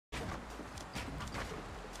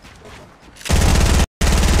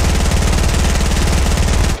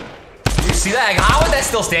see that? Like, how is that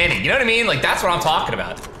still standing? You know what I mean? Like, that's what I'm talking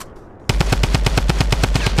about.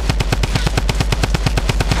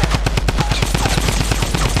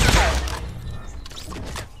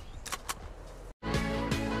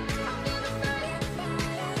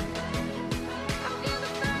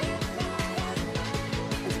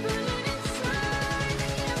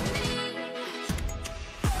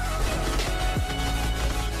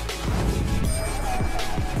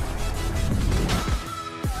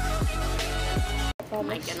 Oh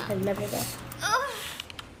my goodness. I'll never go.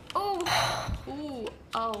 Oh. Ooh.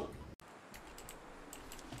 Oh.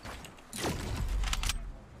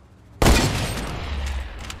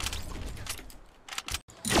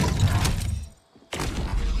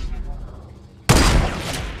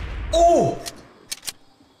 Oh!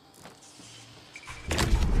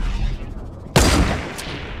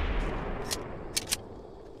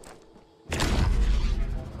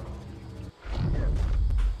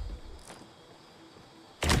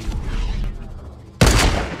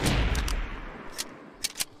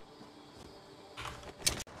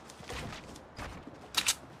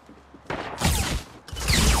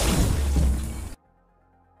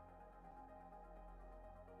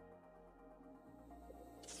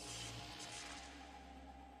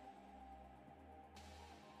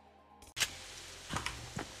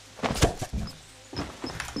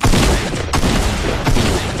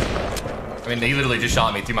 I mean, he literally just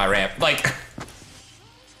shot me through my ramp. Like,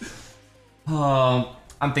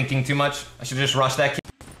 I'm thinking too much. I should just rush that kid.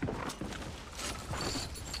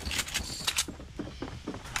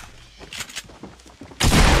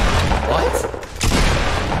 What?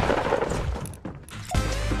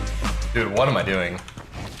 Dude, what am I doing?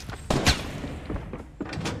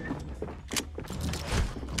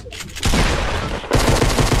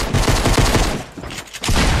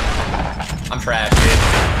 I'm trash, dude.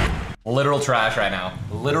 Literal trash right now.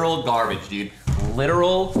 Literal garbage, dude.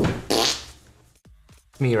 Literal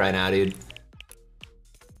me right now, dude.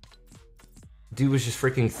 Dude was just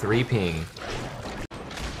freaking 3-ping.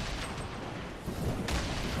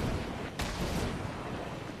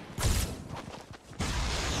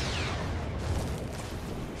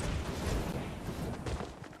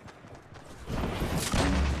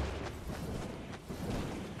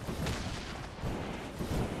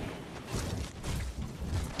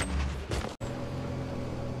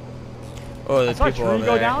 Oh, there's people over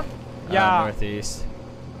go there. down? Yeah. Northeast.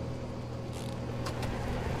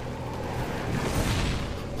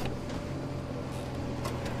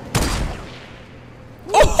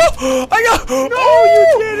 Oh! I got! No,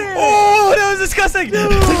 oh, you didn't! Oh, that was disgusting!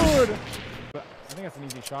 Dude! I think that's an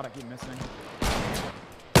easy shot. I keep missing.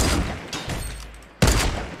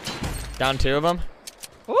 Down 2 of them.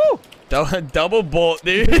 Ooh! Double bolt,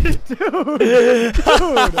 dude. Dude!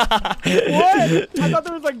 What? I thought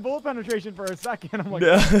there was like bullet penetration for a second. I'm like,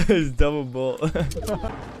 no, it's double bolt.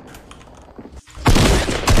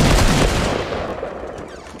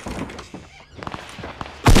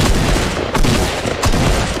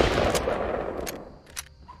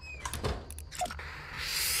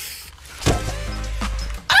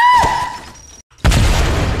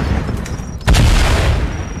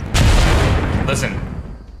 Listen,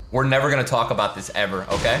 we're never gonna talk about this ever,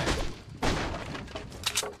 okay?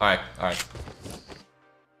 Alright, alright.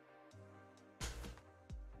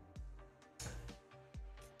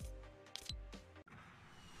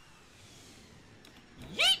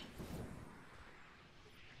 Yeet!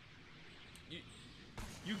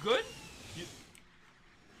 You good?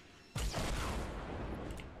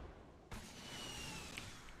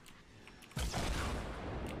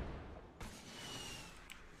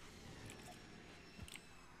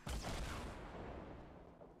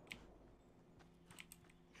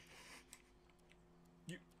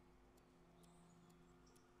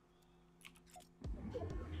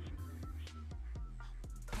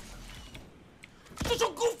 Such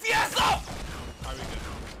a goofy ass up! Are we good?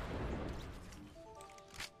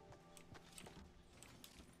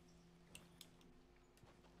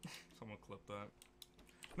 Someone clip that.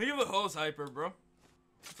 Leave the hose hyper, bro.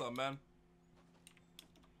 What's up, man?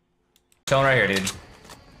 Chilling right here, dude.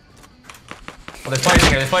 Oh, there's players in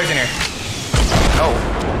here. There's players in here.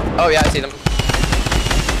 Oh. Oh yeah, I see them.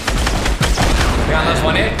 We got this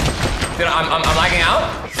one hit. Dude, I'm lagging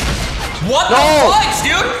out. What the fuck,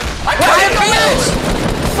 dude? I couldn't finish!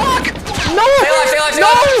 Fuck! No! Stay alive, stay alive, stay No!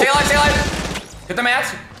 alive, stay alive, stay alive. Hit the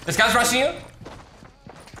mats. This guy's rushing you.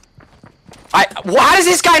 How does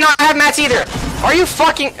this guy not have mats either? Are you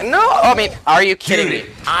fucking no? I mean, are you kidding Dude,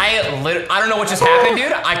 me? I don't know what just happened,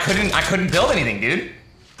 dude. I couldn't build anything, dude.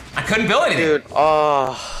 I couldn't build anything. Dude,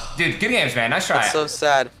 oh. Dude, good games, man. Nice try. That's so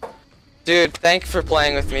sad. Dude, thank you for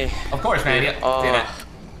playing with me. Of course, man. Yeah.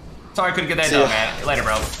 Sorry I couldn't get that done, man. Later,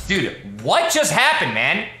 bro. Dude, what just happened,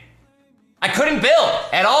 man? I couldn't build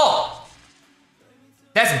at all.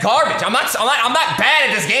 That's garbage. I'm not bad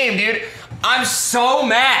at this game, dude. I'm so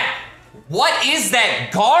mad. What is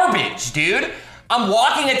that garbage, dude? I'm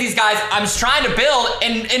walking at these guys. I'm just trying to build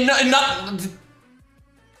and not.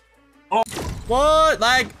 Oh. What?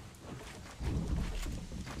 Like.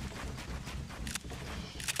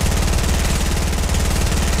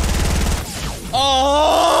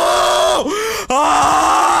 Oh!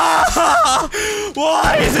 Ah!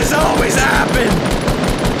 Why does this always happen?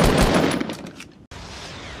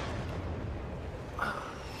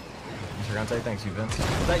 INSTRGRAM say thanks, you Vince.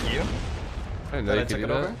 Is that you? I didn't know you could do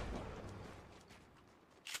that.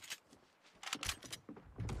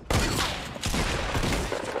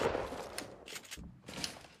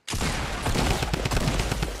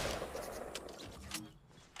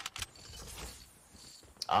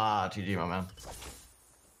 Ah, GG, my man.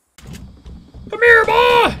 Come here,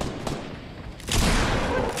 boy!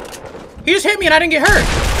 He just hit me and I didn't get hurt.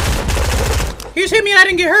 He just hit me and I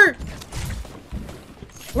didn't get hurt.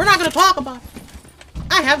 We're not gonna talk about it.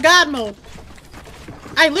 I have God mode.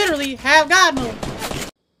 I literally have God mode.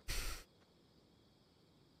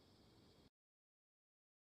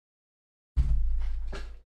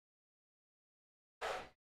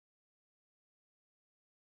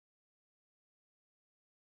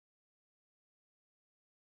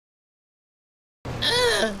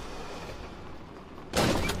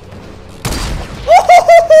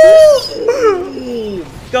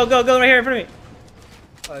 Go right here in front of me.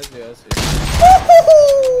 I see.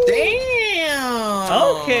 Damn.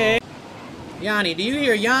 Okay. Yanni, do you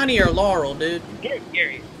hear Yanni or Laurel, dude?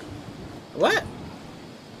 Gary. What?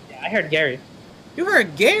 Yeah, I heard Gary. You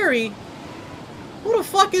heard Gary? Who the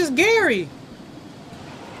fuck is Gary?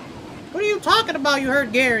 What are you talking about? You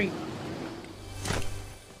heard Gary?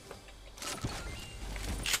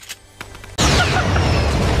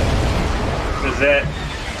 This is it.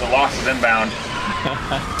 The loss is inbound.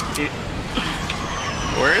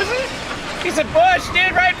 Where is he? He's a bush,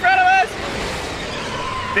 dude, right in front of us.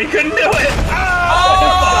 They couldn't do it. Oh!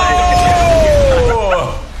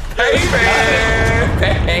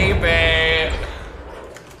 Baby!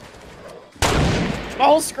 My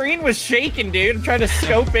whole screen was shaking, dude. I'm trying to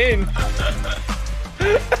scope in.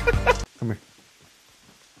 Come here.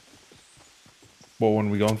 What one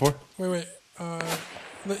are we going for? Wait.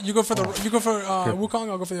 You go for Wukong.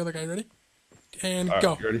 I'll go for the other guy. Ready? And All right,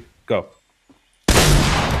 go. You ready? Go.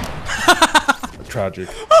 Tragic.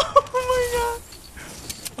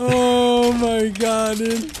 Oh my god,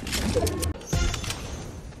 dude.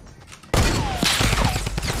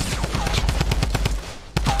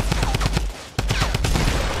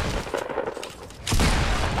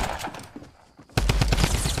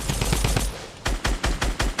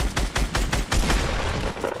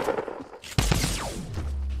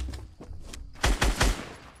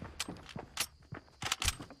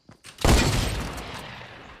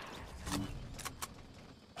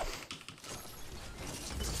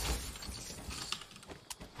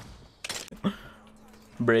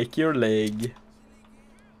 Break your leg.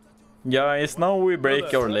 Guys, now we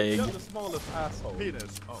break your leg. You're the smallest asshole.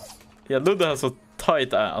 Penis. Oh. Yeah, Ludo has a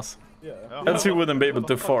tight ass. Yeah. Else he wouldn't be able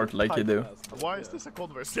to fart like you do. Why is this a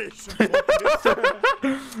conversation?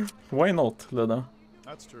 Why not, Ludo?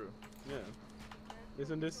 That's true. Yeah.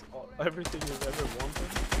 Isn't this everything you've ever wanted?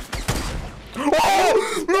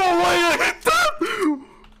 Oh! No way! I hit that!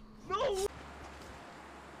 No!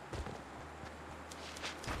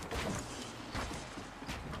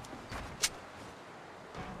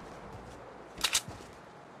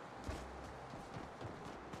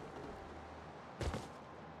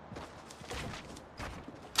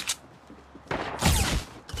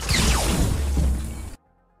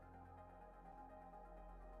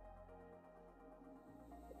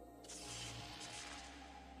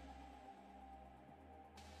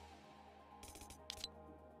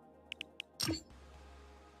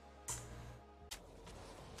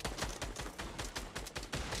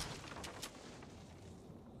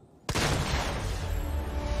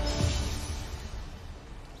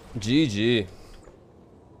 GG.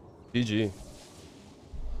 GG.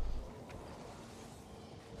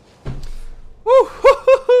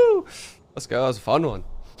 Woo! Let's go. That was a fun one.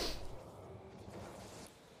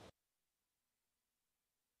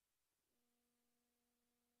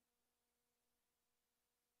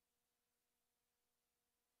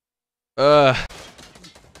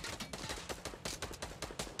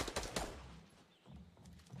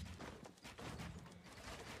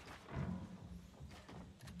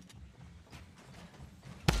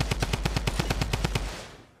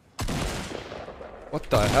 What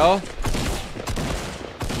the hell?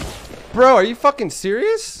 Bro, are you fucking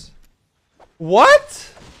serious?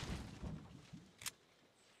 What?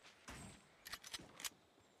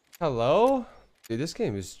 Hello? Dude, this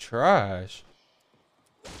game is trash.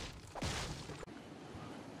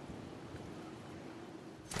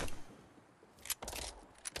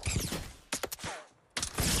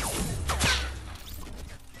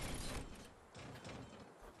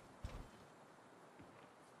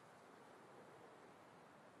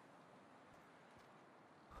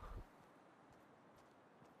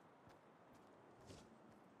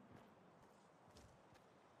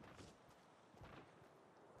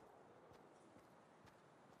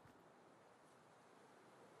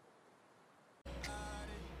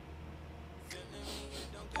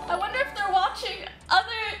 I wonder if they're watching other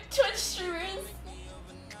Twitch streamers.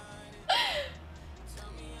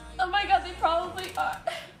 Oh my god, they probably are.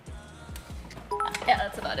 Yeah,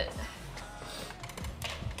 that's about it.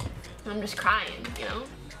 I'm just crying, you know?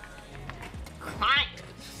 Crying.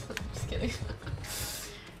 Just kidding.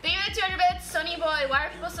 Thank you for 200 bits, Sonny Boy. Why are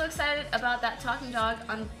people so excited about that talking dog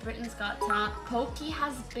on Britain's Got Talent? Pokey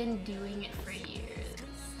has been doing it for years.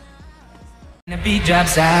 The beat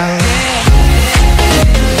drops out.